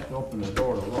problem. I have to open the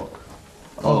door to look.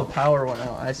 Oh, the power went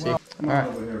out. I see. All Come on right.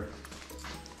 over here.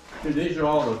 See, these are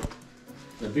all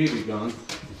the BB guns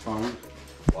we found.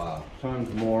 Wow.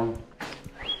 Tons more.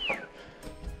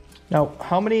 Now,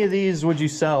 how many of these would you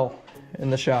sell in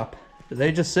the shop? Do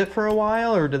they just sit for a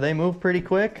while, or do they move pretty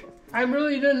quick? I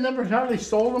really never hardly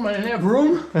sold them. I didn't have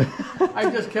room. I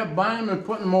just kept buying them and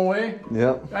putting them away.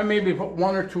 Yep. I maybe put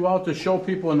 1 or 2 out to show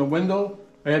people in the window.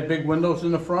 I had big windows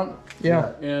in the front.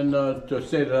 Yeah. And to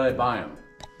say that I buy them.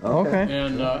 Okay.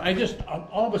 And I just,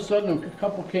 all of a sudden, a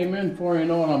couple came in for, you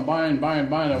know, and I'm buying. I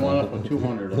went up with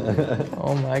 200 of them.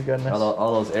 Oh my goodness.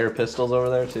 All those air pistols over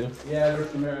there too? Yeah, there's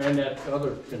some air, in that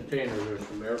other container, there's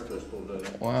some air pistols in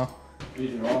it. Wow.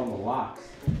 These are all in the locks.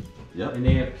 Yep. And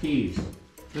they have keys.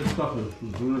 This stuff is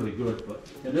really good, but,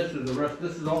 and this is the rest,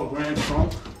 this is all Grand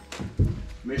Trunk.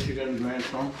 Michigan Grand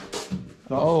Trunk.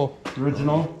 Oh.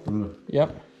 Original.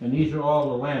 Yep. And these are all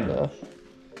the lanterns.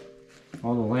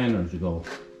 All the lanterns go.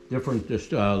 Different,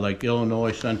 just like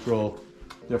Illinois Central,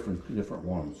 different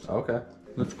ones. Okay.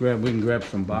 We can grab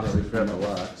some boxes from the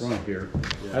front here.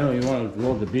 I don't know, you want to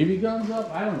load the BB guns up?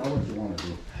 I don't know what you want to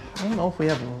do. I don't know if we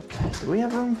have room. Do we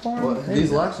have room for them? Well,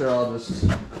 these locks are all just.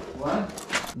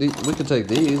 What? We could take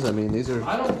these. I mean, these are.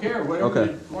 I don't care, whatever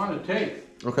Okay. you want to take.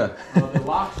 Okay. The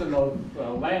locks and the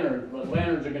lanterns, but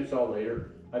lanterns I can sell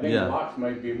later. I think Yeah. the locks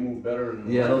might be moved better than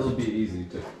the Yeah, those lanterns. would be easy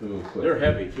to move quick. They're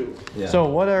heavy too. Yeah. So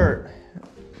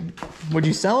would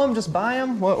you sell them, just buy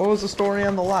them? What was the story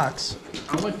on the locks?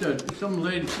 I went to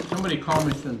somebody called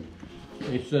me and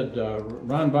they said,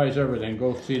 Ron buys everything,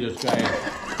 go see this guy.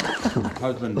 His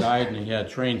husband died and he had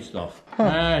train stuff.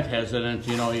 I'm hesitant,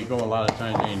 you know, you go a lot of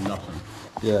times, ain't nothing.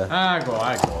 Yeah. I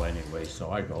go anyway, so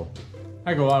I go.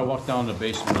 I walk down the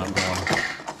basement, I'm going.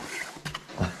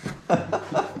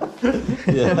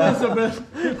 Elizabeth,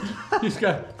 he's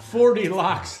got 40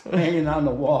 locks hanging on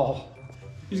the wall.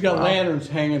 He's got lanterns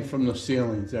hanging from the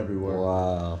ceilings everywhere.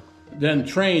 Wow. Then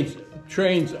trains,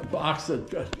 boxes,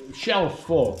 shelves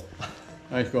full.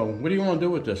 I go, what do you want to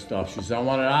do with this stuff? She said, I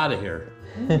want it out of here.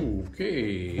 Okay,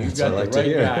 you got what I like the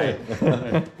to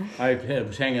right guy. I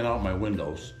was hanging out my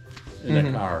windows in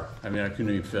the car. I mean, I couldn't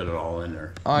even fit it all in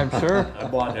there. I'm sure. I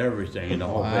bought everything in the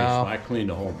whole basement. I cleaned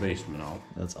the whole basement out.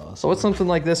 That's awesome. So what's something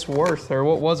like this worth, or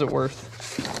what was it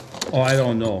worth? Oh, I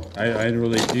don't know. I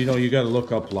really, you know, you got to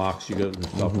look up locks. You got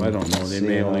stuff. I don't know. They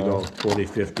may only go 40,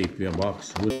 50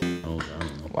 bucks. Who knows? I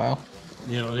don't know. Wow.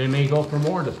 You know, they may go for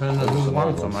more depending on who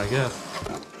wants them, I guess.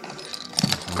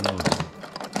 Who knows?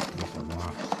 Different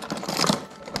locks.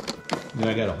 Then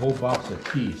I got a whole box of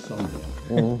keys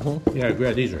somewhere. Yeah,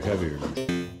 these are heavier.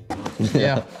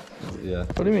 Yeah. Yeah.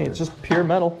 What do you mean? It's just pure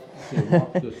metal. Okay,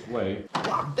 walk this way.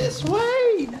 Walk this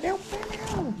way.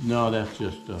 No, that's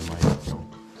just my joke.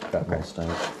 Got more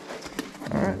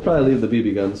stuff. All right. Probably leave the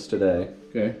BB guns today,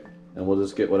 Okay. and we'll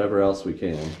just get whatever else we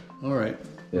can. All right.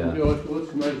 Yeah. You know,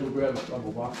 let's might as well grab a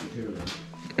couple boxes here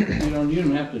then. You know, you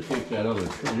don't have to take that other.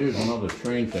 Here's another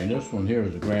train thing. This one here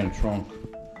is a Grand Trunk.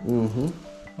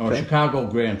 Mm-hmm. Or Chicago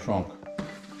Grand Trunk.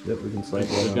 Yep, we can slide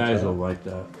The one guys on will like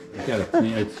that. It's got a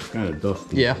clean. It's kind of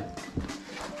dusty. Yeah.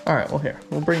 All right. Well, here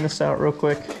we'll bring this out real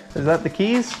quick. Is that the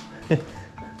keys?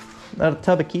 That a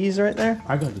tub of keys right there?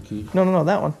 I got the key. No,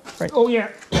 that one. Right. Oh yeah,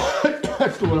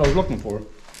 that's the one I was looking for.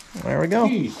 There we go.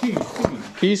 Keys.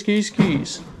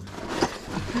 Keys.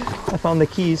 I found the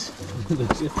keys.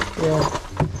 Yeah.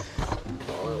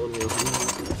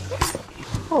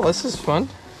 Oh, this is fun.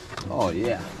 Oh,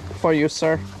 yeah. For you,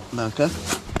 sir. Okay.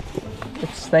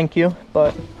 It's thank you,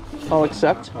 but I'll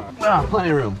accept. Ah,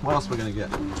 plenty of room. What else are we gonna get?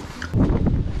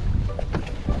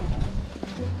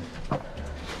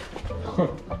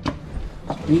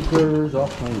 Speakers, all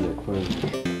kinds of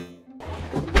equipment.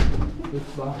 This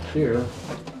box here,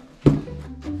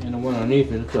 and the one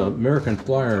underneath it, it's an American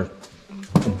Flyer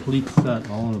complete set,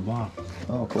 all in a box.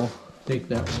 Oh, cool. Take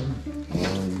that one.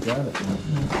 Oh, you got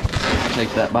it. Take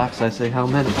that box, I say how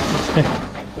many?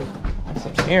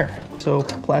 Here. So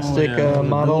plastic Oh, yeah, the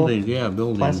model. Buildings, yeah,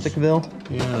 buildings. Plasticville.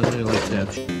 Yeah, they like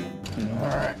that. All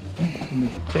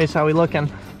right. Chase, how we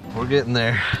looking? We're getting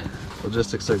there.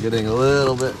 Logistics are getting a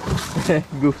little bit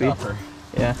Goofy. tougher.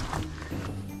 Yeah.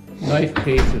 Knife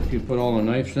case if you put all the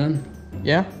knives in.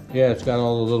 Yeah. Yeah, it's got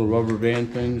all the little rubber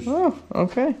band things. Oh,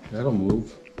 okay. That'll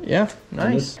move. Yeah.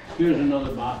 Nice. Here's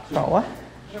another box. Oh, what?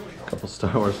 A couple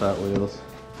Star Wars Hot Wheels.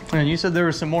 And you said there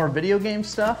was some more video game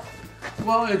stuff?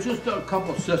 Well, it's just a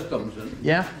couple systems, and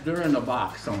Yeah. they're in the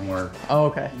box somewhere. Oh,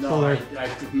 okay. No, So they're. I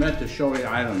meant to show you.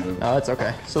 I don't know Oh, it's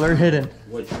okay. So they're hidden.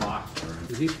 which box they're in.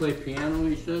 Does he play piano?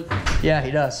 He says. Yeah, he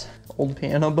does. Old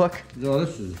piano book. No,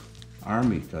 this is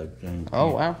Army type thing.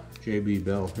 Oh, wow. J.B.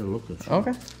 Bell. Here, look at this.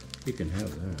 Okay. He can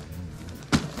have that.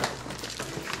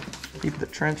 Keep the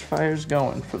trench fires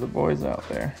going for the boys out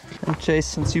there. And Chase,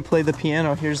 since you play the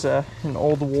piano, here's an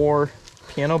old war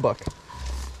piano book.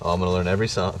 Oh, I'm gonna learn every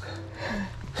song.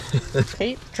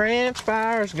 Keep the trench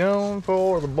fires going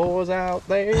for the boys out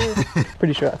there.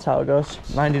 Pretty sure that's how it goes.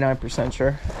 99%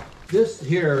 sure. This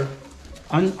here,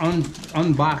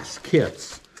 unboxed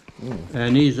kits,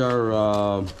 and these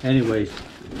are, anyways,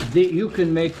 you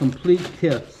can make complete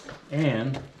kits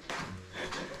and.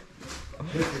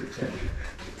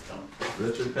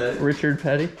 Richard Petty? Richard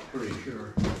Petty. Pretty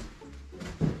sure.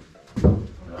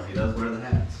 Well, he does wear the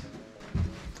hats.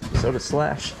 So does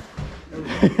Slash.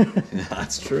 Yeah,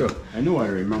 that's true. I knew I'd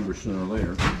remember sooner or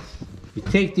later. You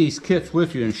take these kits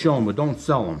with you and show them, but don't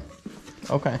sell them.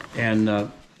 Okay. And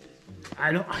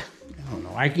I don't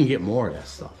know. I can get more of that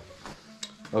stuff.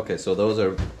 Okay, so those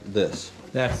are this.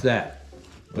 That's that.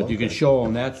 But you can show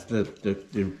them. That's the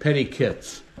petty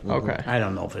kits. Okay. I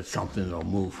don't know if it's something that'll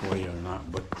move for you or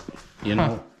not, but you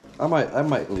know, I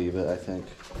might leave it, I think.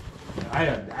 I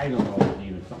don't know if it's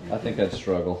even something. I think I'd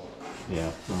struggle. Yeah.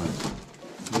 All right.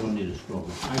 You don't need a struggle.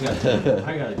 I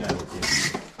got a guy with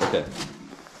you. Okay.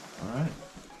 All right.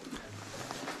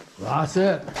 Well, that's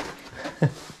it.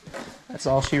 That's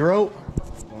all she wrote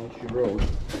Well, she wrote.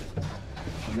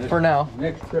 for now.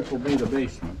 Next trip will be the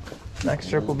basement. Next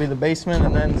trip will be the basement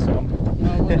and then some.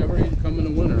 Well, whatever. You come in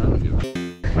the winter. I don't give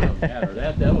a matter.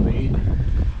 That'll be easy.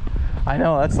 I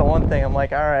know, that's the one thing. I'm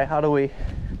like, all right, how do we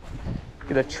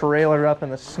get a trailer up in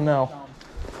the snow?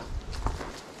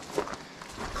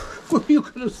 Where you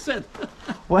could have said.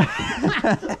 What?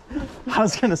 I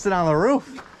was gonna sit on the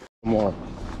roof. More.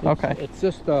 Okay. It's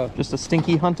just Just a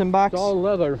stinky hunting box? it's all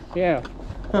leather. Yeah.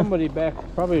 Somebody back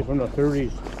probably from the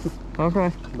 30s.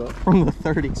 Okay. But From the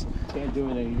 30s. can't do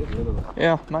anything. You get rid of it.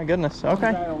 Yeah, my goodness. Okay.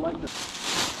 I don't like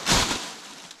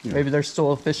this. Maybe there's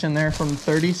still a fish in there from the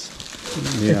 30s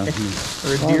Yeah.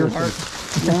 or a deer heart.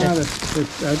 Yeah, the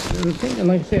thing,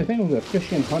 like I say, I think it was a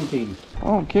fishing hunting.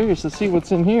 Oh, I'm curious to see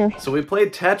what's in here. So we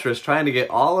played Tetris trying to get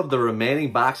all of the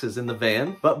remaining boxes in the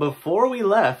van, but before we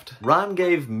left, Ron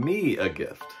gave me a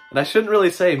gift. And I shouldn't really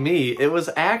say me, it was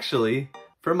actually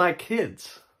for my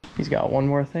kids. He's got one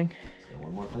more thing.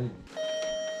 One more thing.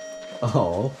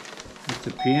 Oh. It's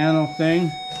a piano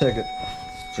thing. Take it.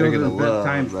 Children's love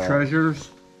bedtime that. treasures.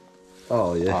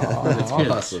 Oh, yeah. That's kids.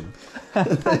 awesome.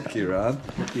 Thank you, Ron.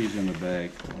 Put these in the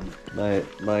bag.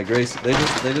 My Grace, they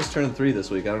just turned 3 this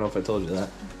week. I don't know if I told you that.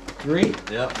 3?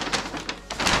 Yep.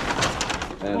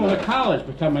 I'm And, going to college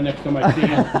by the time next time I see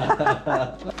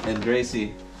you. and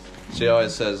Gracie, she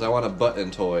always says, I want a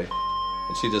button toy.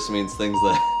 And she just means things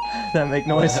that That make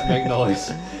noise. Make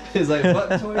noise. He's like,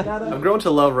 what toy got it? I've grown to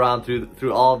love Ron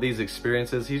through all of these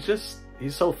experiences.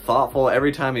 He's so thoughtful.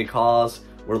 Every time he calls,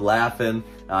 we're laughing.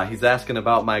 He's asking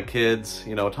about my kids,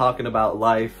 you know, talking about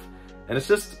life. And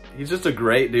he's just a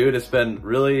great dude. It's been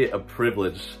really a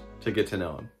privilege to get to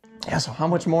know him. Yeah, so how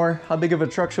big of a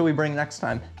truck should we bring next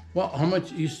time? Well, how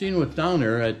much you seen what's down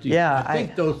there at the, Yeah, I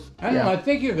think those, I don't know, I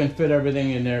think you can fit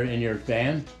everything in there in your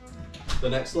van. The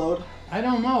next load? I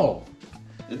don't know.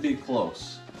 It'd be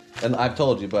close. And I've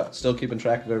told you, but still keeping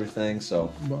track of everything,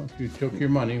 so. Well, you took your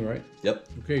money, right? Yep.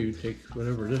 Okay, you take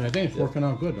whatever it is. I think it's working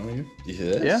out good, don't you?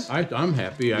 Yes. Yeah. I'm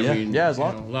happy. I Yeah. mean, Yeah, as you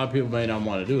long- know, a lot of people may not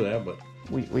want to do that, but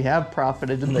We have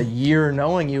profited in the year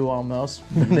knowing you almost.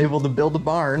 Been able to build a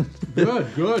barn.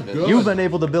 good. You've been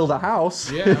able to build a house.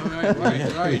 Yeah,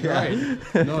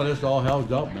 right. No, this all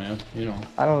held up, man. You know.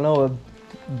 I don't know a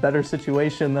better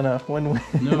situation than a win-win.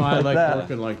 No, I like that.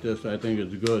 working like this. I think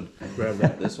it's good. Grab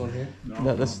that. This one here?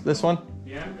 No, this one?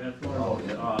 Yeah, that's one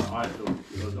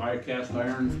of those cast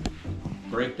iron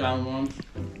breakdown ones.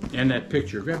 And that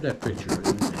picture. Grab that picture.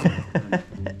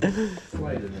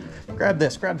 Slide it in there. Grab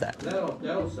this, grab that.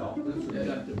 That'll sell. This has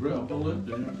got the real bullet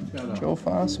and it's got a Joe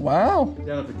Foss. Wow.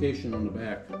 identification on the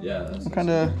back. Yeah, that's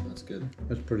That's good.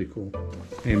 That's pretty cool.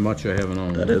 Ain't much I haven't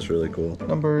on That is really cool.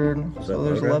 number, so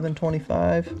there's autographed?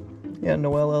 1125. Yeah,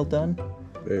 Noel L. Dunn.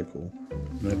 Very cool.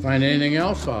 If I find anything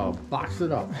else, I'll box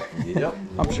it up. Yep.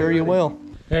 I'm sure you will.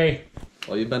 Hey,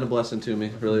 Well, you've been a blessing to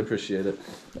me. Really appreciate it.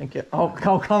 Thank you. Oh,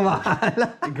 come on.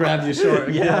 He grabbed you short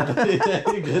again.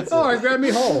 oh, I grabbed me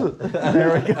whole.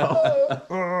 There we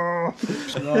go.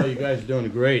 No, you guys are doing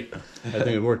great. I think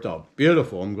it worked out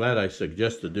beautiful. I'm glad I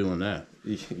suggested doing that.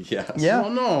 Yes. Yeah. Well,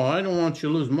 no, I don't want you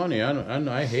to lose money.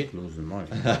 I hate losing money.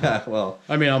 Well,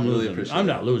 I mean, I'm Really losing. appreciate I'm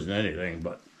it. not losing anything,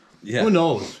 but yeah. who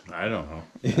knows? I don't know.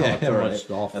 Yeah, Too right. much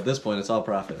stuff. At this point, it's all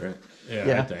profit, right? Yeah, I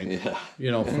Yeah. think. Yeah.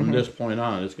 You know, from this point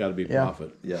on, it's got to be Yeah.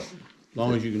 profit. Yeah. As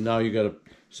long as you can, now you got to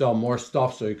sell more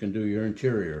stuff so you can do your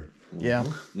interior. Yeah.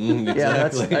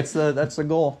 Exactly. Yeah, that's the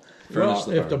goal. Furnish Well,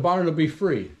 the if the barn. barn will be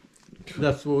free,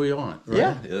 that's what we want. Right?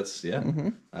 Yeah. It's, yeah.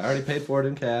 I already paid for it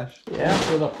in cash. Yeah.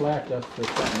 For the plaque, that's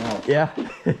something else. Yeah.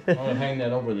 I'm gonna hang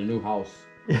that over the new house.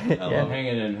 Yeah. Hang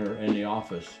it in the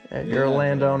office. You're a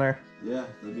landowner Yeah,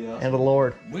 that'd be awesome. and a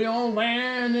lord. We own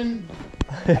land in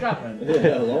Scotland.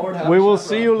 Yeah, Lord, We will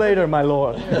see you later, my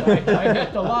lord. I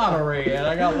hit the lottery and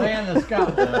I got land in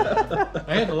Scotland.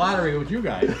 I hit the lottery with you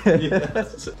guys.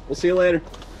 Yes. We'll see you later.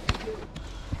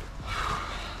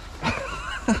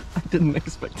 I didn't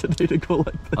expect today to go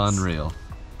like this. Unreal.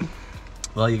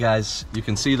 Well, you guys, you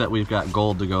can see that we've got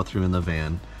gold to go through in the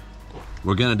van.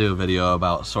 We're gonna do a video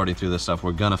about sorting through this stuff.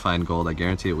 We're gonna find gold, I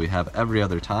guarantee it. We have every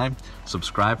other time.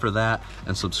 Subscribe for that,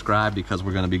 and subscribe because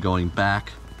we're gonna be going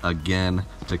back again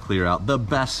to clear out the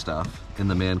best stuff in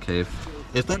the man cave.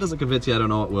 If that doesn't convince you, I don't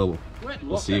know what will.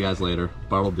 We'll see you guys later.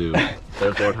 Bartle do.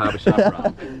 There's Lord Hobby Shop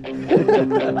Rob.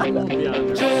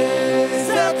 Chase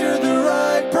after the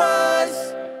right.